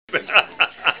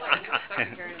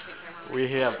We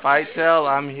here at Vitel.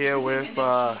 I'm here with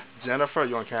Jennifer.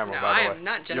 You're on camera, No, by the way. I am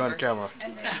not Jennifer. You're on camera.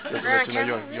 Just to let you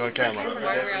know, you're on camera.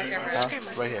 Huh?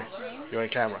 Right here. You're on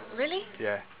camera. Really?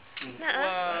 Yeah.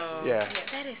 Nuh-uh. Yeah.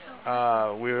 That is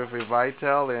We're with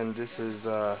Vitel, and this is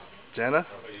Jenna,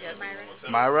 yes,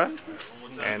 Myra,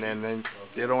 and then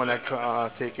they're the one that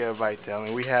take care of Vitel.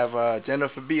 And we have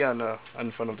Jennifer B on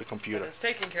front of the computer. It's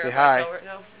taking care Say of hi. Vitel right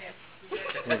now.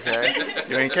 Okay.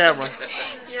 You're on camera.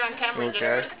 You're on camera.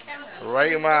 Okay.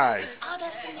 Right in my eyes. Oh,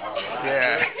 that's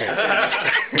Yeah.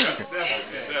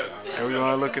 And we're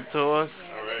going to look at tours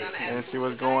and see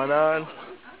what's going on.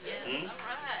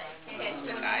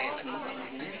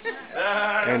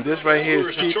 And this right here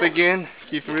is Keith again.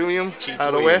 Keith William.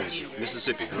 Out of where?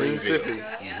 Mississippi. Mississippi.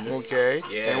 Okay.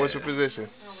 Yeah. And what's your position?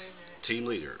 Team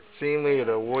leader. Team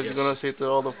leader. What you going to say to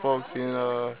all the folks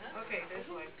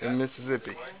in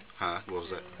Mississippi? Huh? What was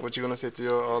that? What you going to say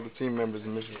to all the team members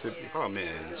in Mississippi? Oh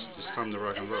man, it's time to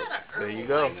rock and roll. There you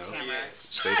go. You know,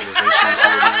 stabilization is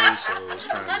here now, so it's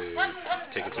time to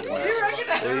take it to the max.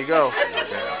 There you go.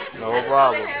 No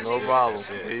problem. No problem.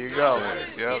 Yeah. There you go.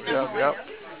 Yep.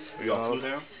 We all flew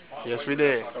down? Yes, we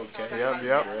did. Okay.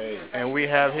 Yep. Great. And we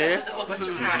have here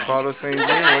Carlos St. Jean.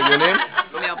 What's your name?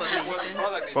 Melba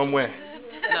Livingston. From where?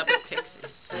 Lubbock,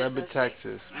 Texas. Lubbock,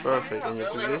 Texas. Perfect. And your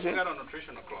position?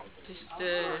 Just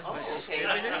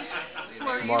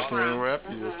distributor. Marketing rep.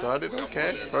 You just started?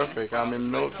 Okay. Perfect. I'm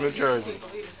in Newark, New Jersey.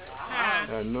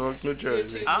 Newark, New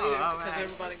Jersey. Oh, all right. Because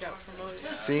everybody got promoted.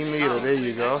 Team leader. There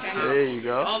you go. There you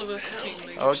go. All of us are team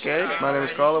leaders. Okay. My name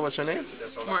is Carla. What's your name?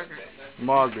 Margaret.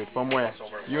 Margaret. From where?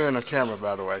 You're in the camera,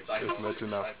 by the way. Just to let you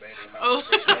know. Oh.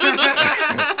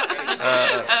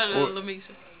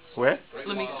 Lamesa. Where?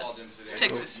 Lamesa.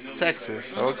 Texas. Texas.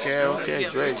 Okay.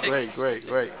 Yeah, Great.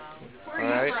 All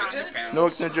right.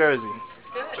 Newark, New Jersey.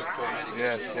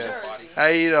 Yes. How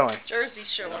you doing? Jersey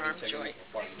Shore. I'm Joy.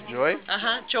 Joy?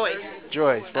 Joy.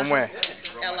 Joyce. From where?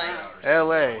 L.A.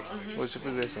 L.A. What's your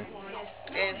position?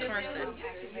 And Carson.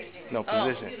 No,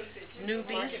 position.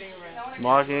 Newbie.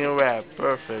 Marketing and rap.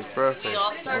 Perfect. We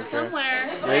all start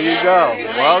somewhere. There you go.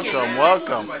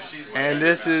 Welcome. And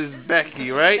this is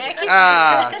Becky, right? Becky.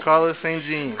 Carlos St.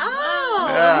 Jean. Oh.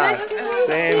 Yeah.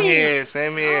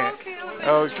 Same here.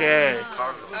 Okay.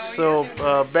 So,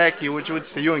 Becky, what you would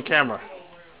say? You're on camera.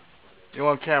 You're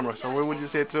on camera. So what would you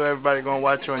say to everybody going to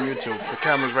watch you on YouTube? The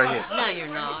camera's right here. No, you're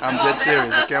not. I'm dead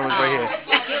serious. The camera's right here.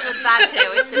 Give us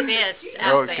Vitel. It's the best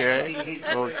out there.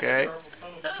 Okay.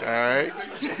 All right.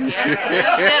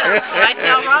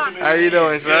 Vitel rock. How you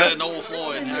doing, sir? Good, Noel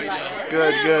Floyd. How you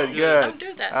Good. doing? Don't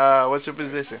do that. What's your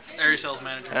position? Area sales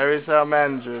manager. Area sales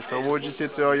manager. So what would you say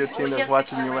to all your team that's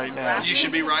watching you right now? You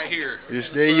should be right here.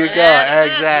 There you go.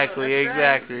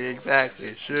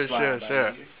 Exactly.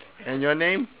 Sure. And your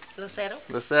name?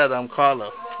 Lucetta. I'm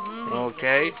Carlo.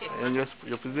 Okay. And your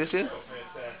position?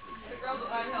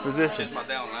 She's my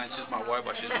downline. She's my wife,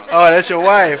 but she's my... Oh, that's your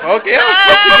wife. Okay,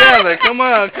 come together. Come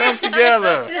on, come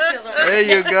together. There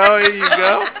you go.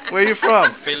 Where you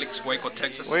from? Felix, Waco,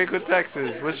 Texas. Waco,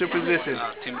 Texas. What's your position?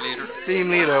 Team leader. Team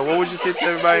leader. What would you say to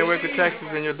everybody in Waco, Texas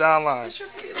and your downline?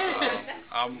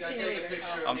 I'm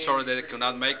sorry that I could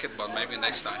not make it, but maybe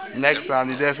next time. Next time,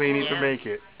 you definitely need to make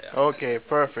it. Okay,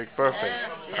 perfect. All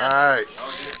right.